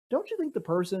don't you think the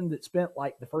person that spent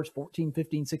like the first 14,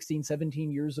 15, 16,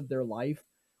 17 years of their life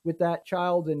with that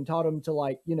child and taught them to,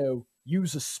 like,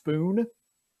 use a spoon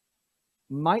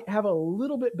might have a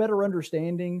little bit better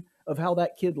understanding of how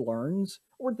that kid learns,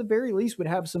 or at the very least would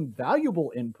have some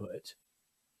valuable input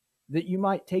that you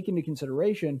might take into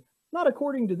consideration? Not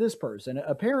according to this person.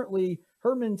 Apparently,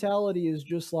 her mentality is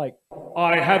just like,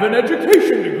 I have an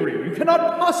education degree. You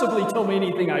cannot possibly tell me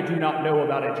anything I do not know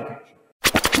about education.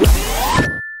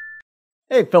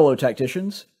 Hey, fellow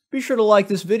tacticians. Be sure to like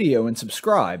this video and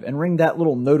subscribe and ring that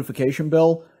little notification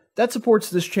bell. That supports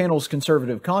this channel's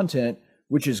conservative content,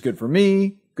 which is good for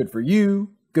me, good for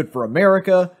you, good for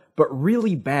America, but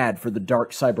really bad for the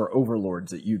dark cyber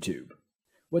overlords at YouTube.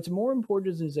 What's more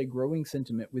important is a growing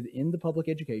sentiment within the public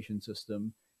education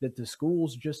system that the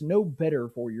schools just know better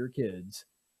for your kids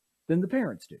than the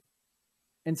parents do.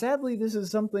 And sadly, this is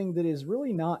something that is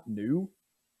really not new,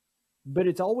 but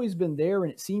it's always been there,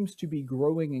 and it seems to be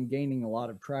growing and gaining a lot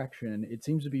of traction. It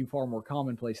seems to be far more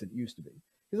commonplace than it used to be.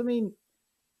 Because, I mean,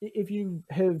 if you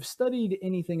have studied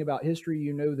anything about history,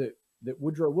 you know that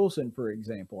Woodrow Wilson, for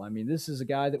example, I mean, this is a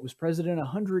guy that was president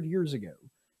 100 years ago.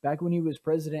 Back when he was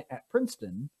president at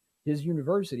Princeton, his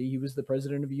university, he was the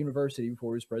president of a university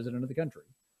before he was president of the country.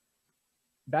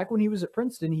 Back when he was at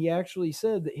Princeton, he actually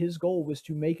said that his goal was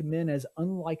to make men as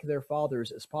unlike their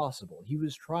fathers as possible. He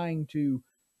was trying to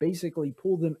basically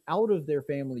pull them out of their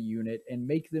family unit and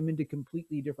make them into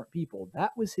completely different people.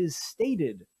 That was his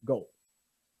stated goal.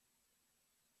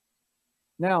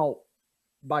 Now,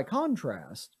 by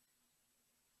contrast,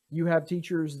 you have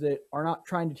teachers that are not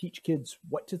trying to teach kids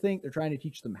what to think. They're trying to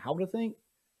teach them how to think.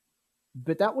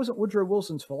 But that wasn't Woodrow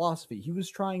Wilson's philosophy. He was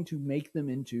trying to make them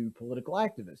into political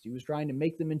activists. He was trying to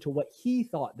make them into what he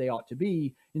thought they ought to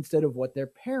be instead of what their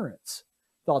parents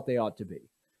thought they ought to be.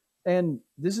 And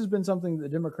this has been something that the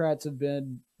Democrats have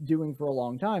been doing for a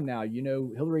long time now. You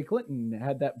know, Hillary Clinton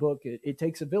had that book, It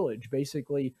Takes a Village.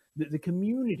 Basically, the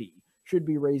community should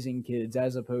be raising kids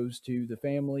as opposed to the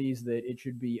families, that it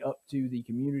should be up to the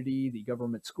community, the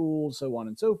government schools, so on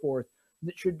and so forth,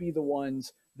 that should be the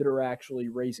ones that are actually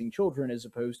raising children as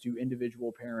opposed to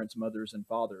individual parents, mothers, and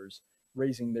fathers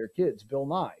raising their kids. Bill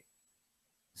Nye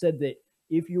said that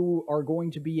if you are going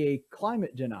to be a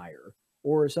climate denier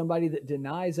or somebody that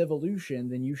denies evolution,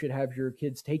 then you should have your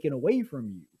kids taken away from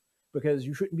you because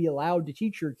you shouldn't be allowed to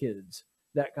teach your kids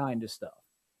that kind of stuff.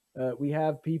 We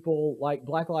have people like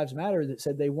Black Lives Matter that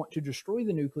said they want to destroy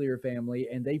the nuclear family,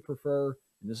 and they prefer,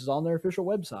 and this is on their official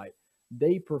website,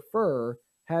 they prefer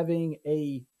having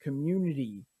a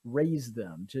community raise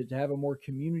them, to have a more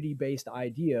community-based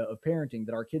idea of parenting,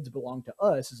 that our kids belong to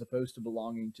us as opposed to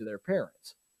belonging to their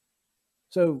parents.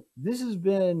 So this has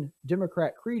been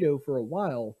Democrat credo for a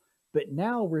while, but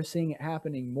now we're seeing it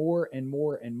happening more and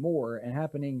more and more, and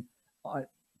happening,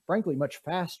 frankly, much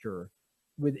faster,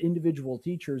 with individual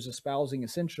teachers espousing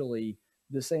essentially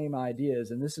the same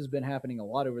ideas. And this has been happening a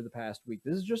lot over the past week.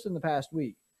 This is just in the past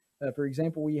week. For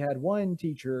example, we had one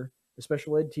teacher, a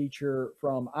special ed teacher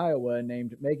from Iowa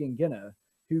named Megan Ginna,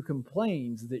 who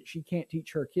complains that she can't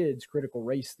teach her kids critical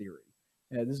race theory.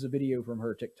 This is a video from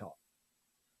her TikTok.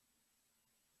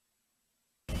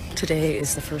 Today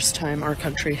is the first time our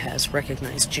country has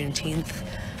recognized Juneteenth.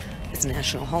 It's a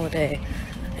national holiday,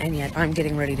 and yet I'm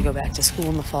getting ready to go back to school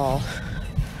in the fall.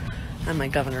 And my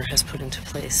governor has put into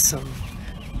place some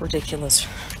ridiculous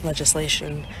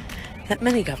legislation that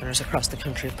many governors across the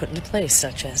country have put into place,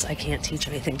 such as I can't teach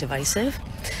anything divisive,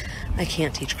 I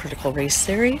can't teach critical race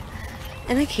theory,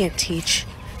 and I can't teach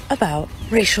about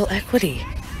racial equity.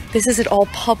 This is at all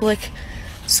public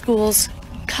schools,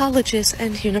 colleges,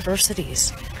 and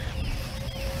universities.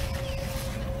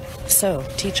 So,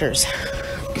 teachers,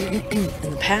 in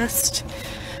the past,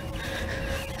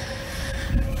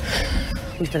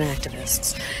 we've been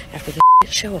activists. After the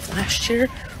show of last year,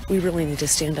 we really need to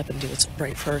stand up and do what's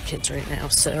right for our kids right now.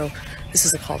 So this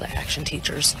is a call to action,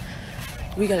 teachers.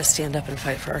 We got to stand up and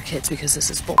fight for our kids, because this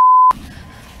is bull.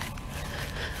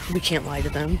 We can't lie to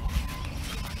them.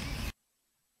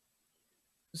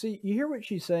 See, you hear what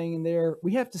she's saying in there?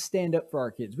 We have to stand up for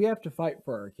our kids. We have to fight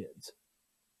for our kids.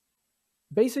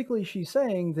 Basically, she's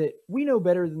saying that we know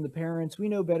better than the parents. We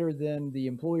know better than the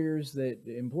employers that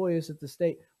employ us at the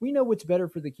state. We know what's better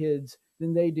for the kids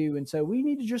than they do. And so we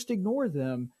need to just ignore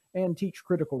them and teach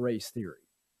critical race theory.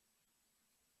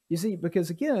 You see, because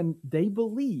again, they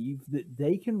believe that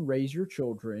they can raise your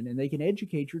children and they can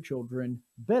educate your children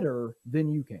better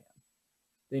than you can.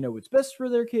 They know what's best for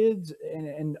their kids,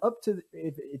 and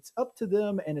it's up to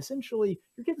them. And essentially,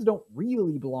 your kids don't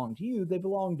really belong to you. They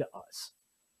belong to us.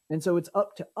 And so it's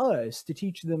up to us to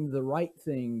teach them the right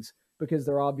things, because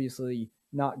they're obviously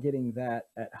not getting that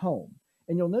at home.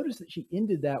 And you'll notice that she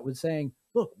ended that with saying,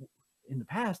 look, in the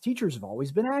past, teachers have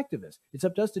always been activists. It's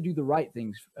up to us to do the right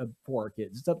things for our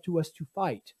kids. It's up to us to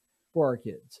fight for our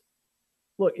kids.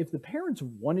 Look, if the parents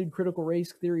wanted critical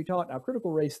race theory taught, now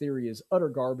critical race theory is utter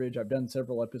garbage. I've done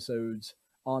several episodes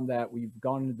on that. We've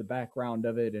gone into the background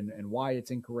of it and why it's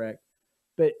incorrect.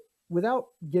 But without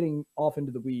getting off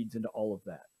into the weeds into all of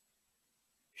that,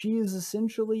 she is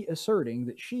essentially asserting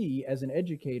that she, as an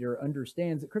educator,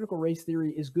 understands that critical race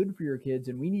theory is good for your kids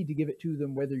and we need to give it to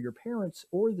them whether your parents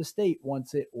or the state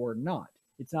wants it or not.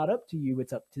 It's not up to you,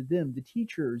 it's up to them. The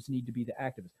teachers need to be the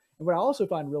activists. And what I also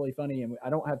find really funny, and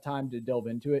I don't have time to delve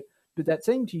into it, but that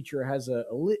same teacher has a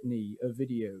litany of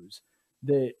videos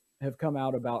that have come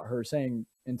out about her saying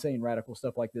insane radical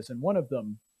stuff like this. And one of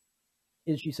them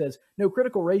is she says, no,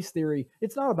 critical race theory,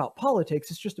 it's not about politics,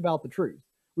 it's just about the truth,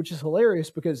 which is hilarious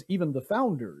because even the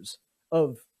founders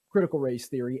of critical race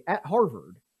theory at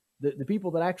Harvard, the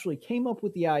people that actually came up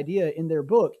with the idea in their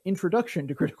book, Introduction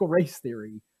to Critical Race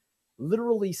Theory,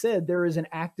 literally said there is an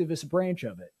activist branch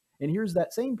of it. And here's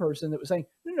that same person that was saying,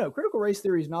 no, critical race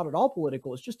theory is not at all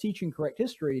political. It's just teaching correct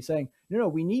history, saying, no,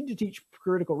 we need to teach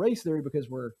critical race theory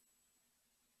because we're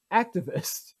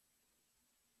activists.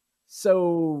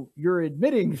 So you're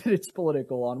admitting that it's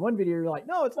political. On one video, you're like,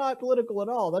 no, it's not political at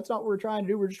all. That's not what we're trying to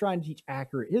do. We're just trying to teach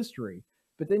accurate history.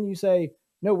 But then you say,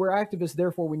 no, we're activists,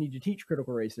 therefore we need to teach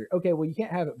critical race theory. Okay, well, you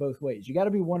can't have it both ways. You got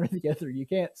to be one or the other. You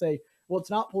can't say, well,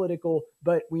 it's not political,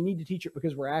 but we need to teach it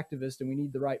because we're activists and we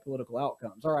need the right political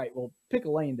outcomes. All right, well, pick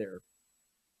a lane there.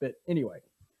 But anyway.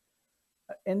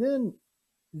 And then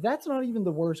that's not even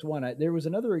the worst one. There was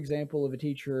another example of a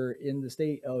teacher in the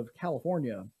state of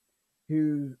California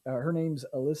who, her name's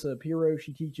Alyssa Pirro.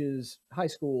 She teaches high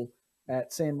school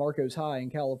at San Marcos High in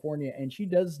California, and she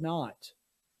does not,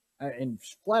 and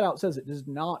flat out says it, does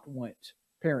not want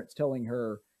parents telling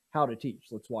her how to teach.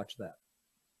 Let's watch that.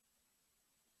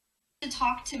 To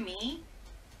talk to me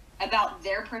about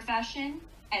their profession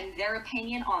and their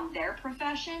opinion on their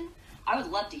profession, I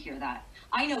would love to hear that.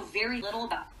 I know very little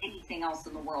about anything else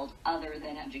in the world other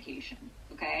than education,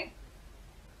 okay?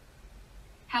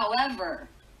 However,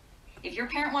 if your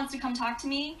parent wants to come talk to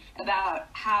me about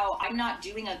how I'm not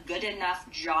doing a good enough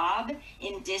job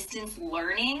in distance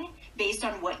learning based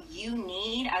on what you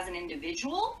need as an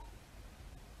individual,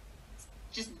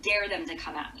 just dare them to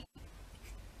come at me.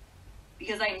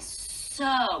 Because I'm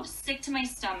so sick to my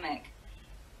stomach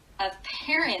of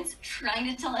parents trying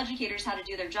to tell educators how to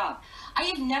do their job. I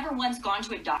have never once gone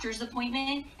to a doctor's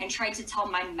appointment and tried to tell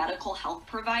my medical health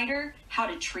provider how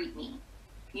to treat me.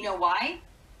 You know why?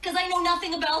 Because I know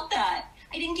nothing about that.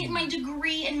 I didn't get my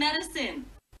degree in medicine.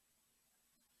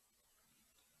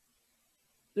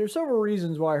 There's several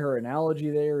reasons why her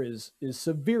analogy there is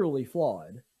severely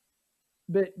flawed.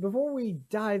 But before we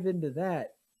dive into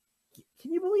that,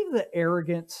 can you believe the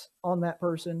arrogance on that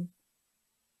person?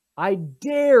 I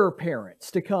dare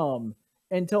parents to come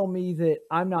and tell me that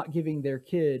I'm not giving their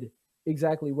kid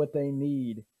exactly what they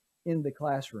need in the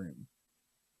classroom.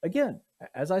 Again,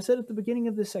 as I said at the beginning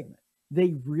of this segment,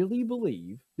 they really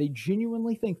believe, they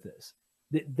genuinely think this,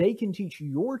 that they can teach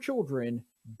your children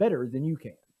better than you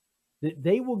can. That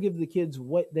they will give the kids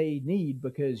what they need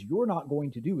because you're not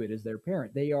going to do it as their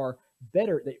parent. They are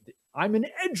better. I'm an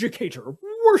educator.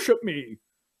 Worship me.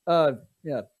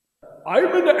 Yeah.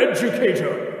 I'm an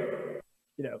educator.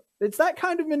 You know, it's that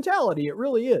kind of mentality. It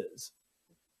really is.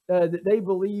 That they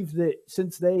believe that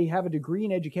since they have a degree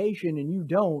in education and you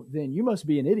don't, then you must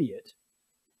be an idiot.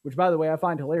 Which, by the way, I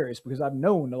find hilarious because I've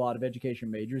known a lot of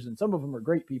education majors, and some of them are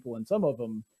great people, and some of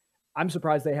them, I'm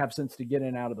surprised they have sense to get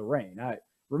in out of the rain.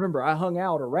 Remember, I hung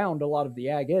out around a lot of the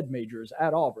ag ed majors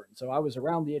at Auburn, so I was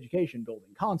around the education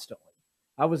building constantly.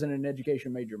 I wasn't an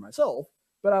education major myself,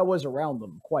 but I was around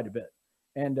them quite a bit.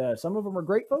 And some of them are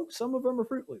great folks, some of them are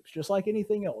Fruit Loops, just like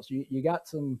anything else. You got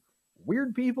some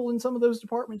weird people in some of those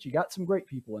departments, you got some great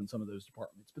people in some of those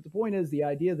departments. But the point is the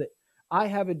idea that I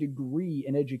have a degree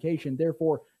in education,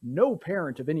 therefore no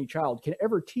parent of any child can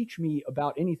ever teach me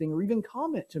about anything or even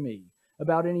comment to me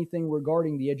about anything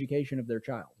regarding the education of their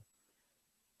child.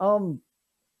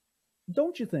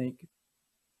 Don't you think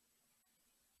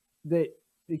that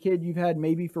the kid you've had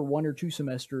maybe for 1 or 2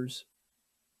 semesters,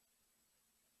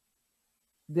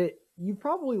 that you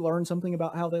probably learned something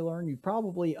about how they learn. You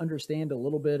probably understand a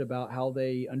little bit about how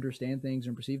they understand things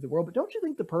and perceive the world. But don't you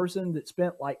think the person that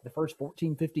spent like the first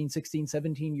 14, 15, 16,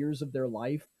 17 years of their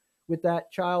life with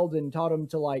that child and taught them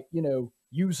to, like, you know,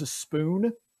 use a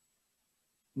spoon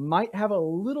might have a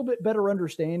little bit better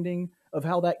understanding of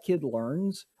how that kid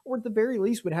learns, or at the very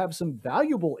least would have some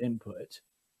valuable input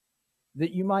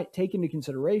that you might take into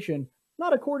consideration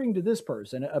Not according to this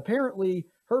person. Apparently,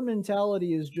 her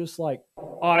mentality is just like,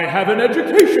 I have an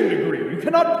education degree. You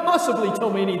cannot possibly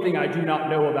tell me anything I do not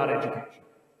know about education.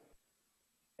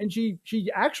 And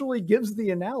she actually gives the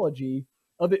analogy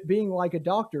of it being like a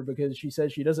doctor, because she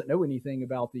says she doesn't know anything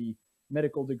about the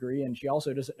medical degree, and she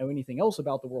also doesn't know anything else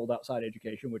about the world outside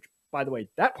education, which, by the way,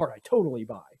 that part I totally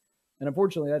buy. And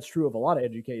unfortunately, that's true of a lot of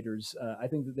educators. I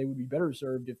think that they would be better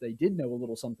served if they did know a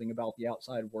little something about the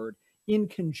outside world in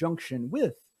conjunction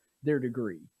with their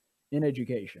degree in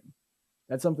education.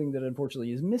 That's something that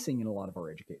unfortunately is missing in a lot of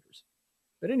our educators.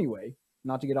 But anyway,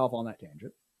 not to get off on that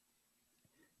tangent,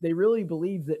 they really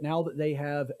believe that now that they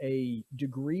have a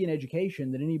degree in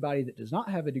education, that anybody that does not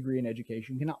have a degree in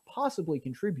education cannot possibly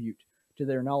contribute to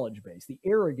their knowledge base. The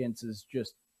arrogance is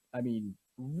just,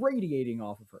 radiating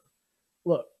off of her.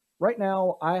 Look, right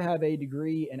now, I have a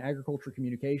degree in agriculture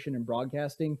communication and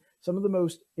broadcasting. Some of the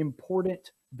most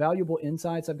important, valuable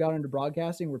insights I've got into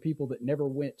broadcasting were people that never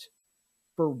went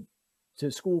to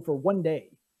school for one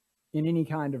day in any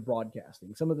kind of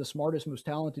broadcasting. Some of the smartest, most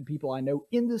talented people I know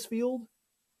in this field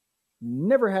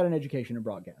never had an education in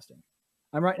broadcasting.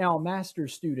 I'm right now a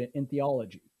master's student in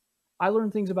theology. I learn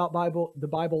things about the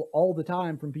Bible all the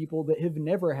time from people that have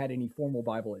never had any formal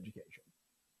Bible education.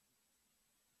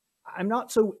 I'm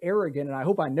not so arrogant, and I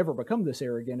hope I never become this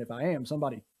arrogant. If I am,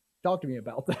 somebody talk to me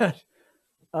about that.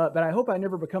 But I hope I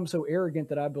never become so arrogant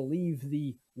that I believe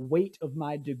the weight of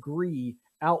my degree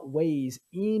outweighs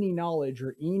any knowledge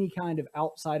or any kind of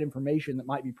outside information that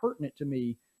might be pertinent to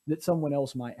me that someone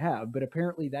else might have. But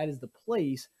apparently that is the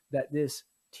place that this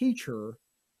teacher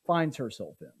finds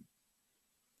herself in.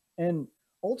 And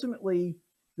ultimately,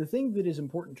 the thing that is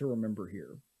important to remember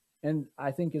here, and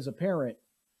I think as a parent,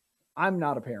 I'm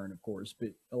not a parent, of course, but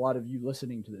a lot of you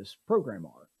listening to this program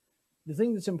are. The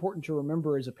thing that's important to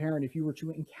remember as a parent, if you were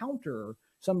to encounter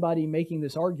somebody making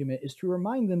this argument, is to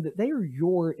remind them that they are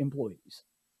your employees.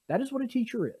 That is what a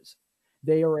teacher is.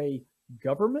 They are a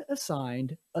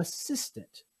government-assigned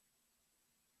assistant.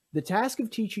 The task of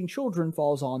teaching children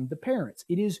falls on the parents.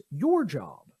 It is your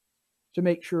job to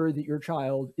make sure that your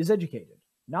child is educated,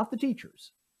 not the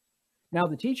teacher's. Now,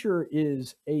 the teacher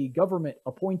is a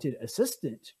government-appointed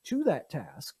assistant to that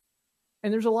task,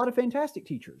 and there's a lot of fantastic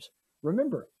teachers.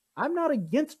 Remember, I'm not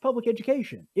against public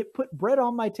education. It put bread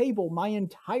on my table my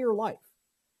entire life.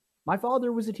 My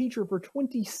father was a teacher for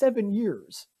 27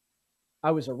 years.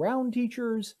 I was around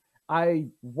teachers. I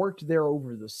worked there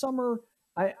over the summer.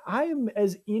 I am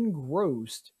as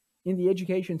engrossed in the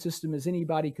education system as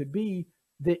anybody could be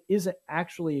that isn't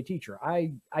actually a teacher.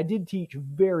 I did teach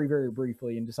very, very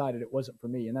briefly and decided it wasn't for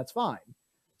me, and that's fine.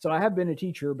 So I have been a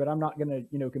teacher, but I'm not going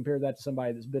to, compare that to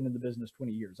somebody that's been in the business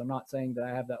 20 years. I'm not saying that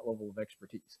I have that level of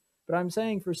expertise, but I'm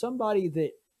saying for somebody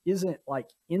that isn't like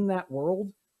in that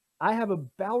world, I have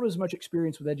about as much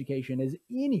experience with education as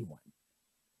anyone.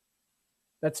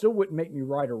 That still wouldn't make me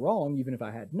right or wrong, even if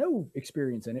I had no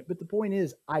experience in it. But the point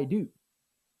is, I do.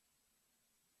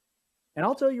 And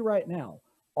I'll tell you right now,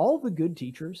 all the good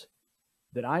teachers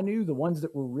that I knew, the ones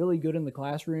that were really good in the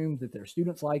classroom, that their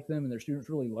students liked them and their students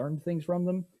really learned things from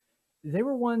them, they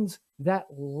were ones that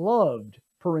loved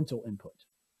parental input.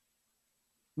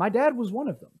 My dad was one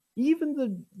of them. Even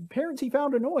the parents he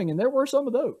found annoying, and there were some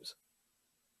of those.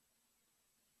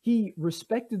 He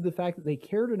respected the fact that they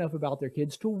cared enough about their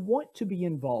kids to want to be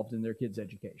involved in their kids'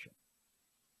 education.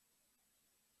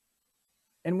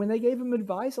 And when they gave him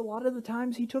advice, a lot of the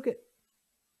times he took it.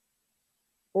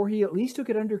 Or he at least took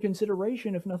it under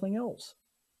consideration, if nothing else.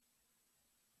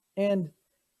 And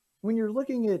when you're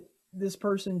looking at this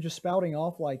person just spouting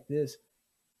off like this,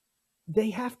 they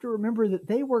have to remember that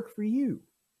they work for you.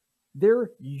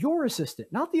 They're your assistant,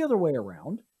 not the other way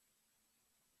around.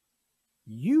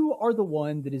 You are the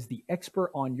one that is the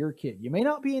expert on your kid. You may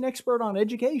not be an expert on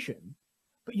education,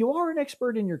 but you are an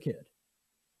expert in your kid.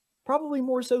 Probably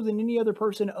more so than any other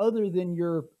person other than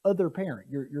your other parent,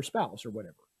 your spouse or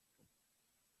whatever.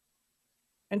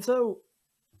 And so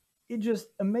it just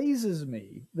amazes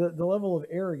me, the level of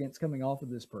arrogance coming off of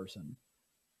this person,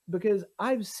 because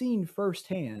I've seen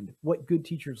firsthand what good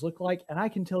teachers look like, and I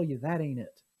can tell you that ain't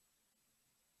it.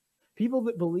 People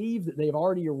that believe that they've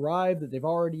already arrived, that they've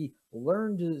already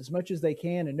learned as much as they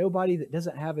can, and nobody that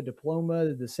doesn't have a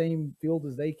diploma, the same field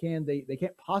as they can, they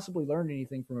can't possibly learn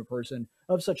anything from a person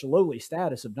of such lowly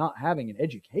status of not having an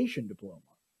education diploma.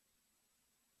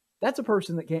 That's a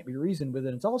person that can't be reasoned with,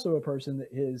 and it's also a person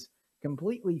that has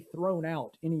completely thrown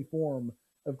out any form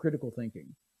of critical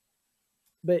thinking.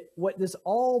 But what this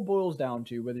all boils down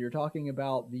to, whether you're talking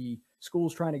about the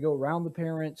schools trying to go around the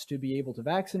parents to be able to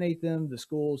vaccinate them, the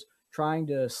schools trying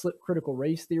to slip critical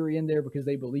race theory in there because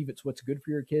they believe it's what's good for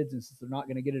your kids, and since they're not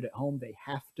going to get it at home, they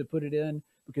have to put it in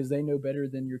because they know better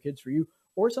than your kids for you,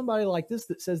 or somebody like this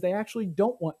that says they actually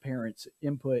don't want parents'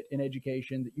 input in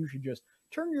education, that you should just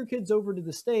turn your kids over to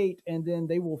the state and then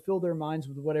they will fill their minds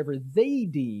with whatever they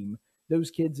deem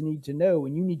those kids need to know,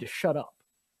 and you need to shut up.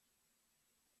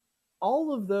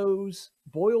 All of those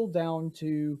boil down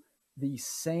to the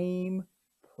same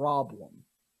problem.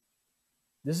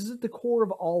 This is at the core of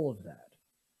all of that.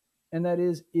 And that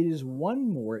is, it is one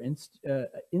more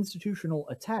institutional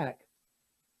attack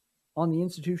on the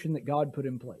institution that God put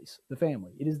in place, the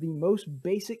family. It is the most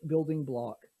basic building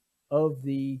block of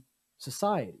the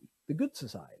society, the good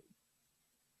society,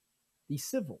 the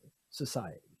civil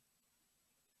society.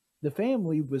 The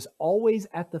family was always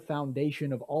at the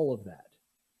foundation of all of that.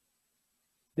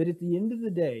 That at the end of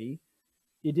the day,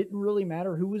 it didn't really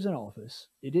matter who was in office.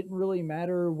 It didn't really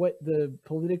matter what the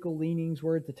political leanings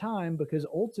were at the time, because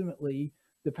ultimately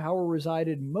the power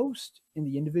resided most in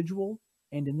the individual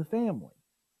and in the family.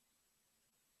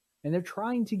 And they're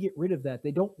trying to get rid of that.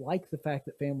 They don't like the fact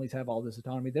that families have all this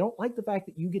autonomy. They don't like the fact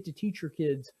that you get to teach your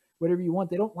kids whatever you want.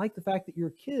 They don't like the fact that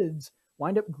your kids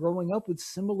wind up growing up with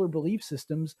similar belief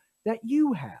systems that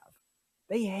you have.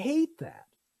 They hate that.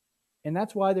 And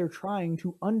that's why they're trying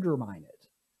to undermine it.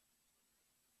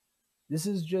 This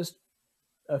is just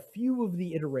a few of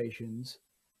the iterations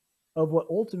of what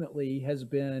ultimately has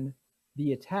been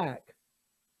the attack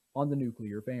on the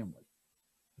nuclear family.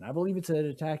 And I believe it's an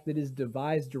attack that is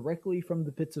devised directly from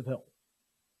the pits of hell.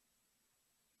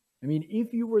 I mean,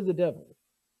 if you were the devil,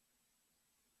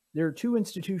 there are two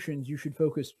institutions you should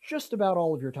focus just about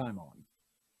all of your time on: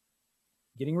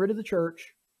 getting rid of the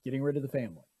church, getting rid of the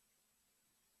family.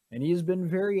 And he has been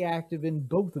very active in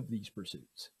both of these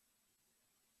pursuits.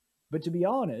 But to be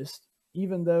honest,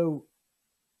 even though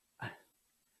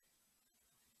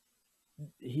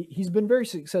he's been very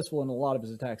successful in a lot of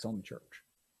his attacks on the church,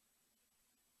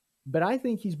 but I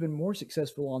think he's been more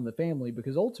successful on the family,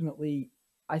 because ultimately,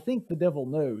 I think the devil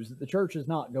knows that the church is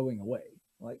not going away.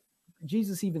 Like,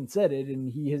 Jesus even said it,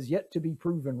 and he has yet to be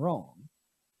proven wrong.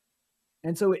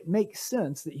 And so it makes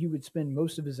sense that he would spend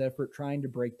most of his effort trying to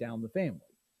break down the family.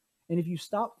 And if you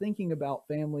stop thinking about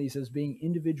families as being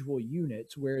individual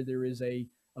units where there is a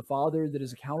father that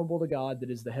is accountable to God, that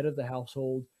is the head of the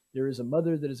household, there is a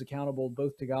mother that is accountable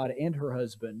both to God and her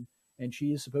husband, and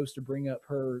she is supposed to bring up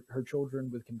her children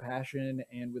with compassion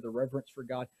and with a reverence for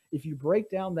God. If you break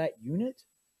down that unit,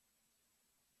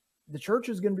 the church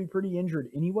is going to be pretty injured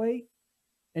anyway,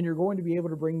 and you're going to be able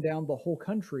to bring down the whole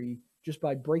country just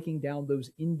by breaking down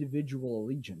those individual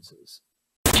allegiances.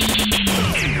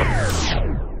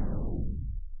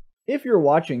 If you're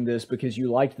watching this because you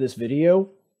liked this video,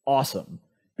 awesome.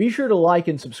 Be sure to like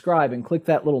and subscribe and click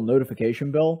that little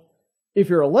notification bell. If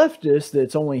you're a leftist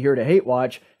that's only here to hate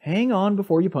watch, hang on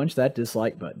before you punch that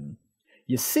dislike button.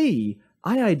 You see,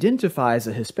 I identify as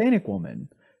a Hispanic woman,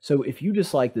 so if you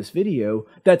dislike this video,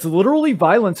 that's literally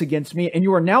violence against me, and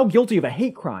you are now guilty of a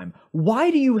hate crime.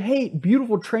 Why do you hate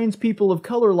beautiful trans people of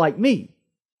color like me?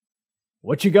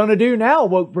 What you gonna do now,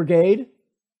 woke brigade?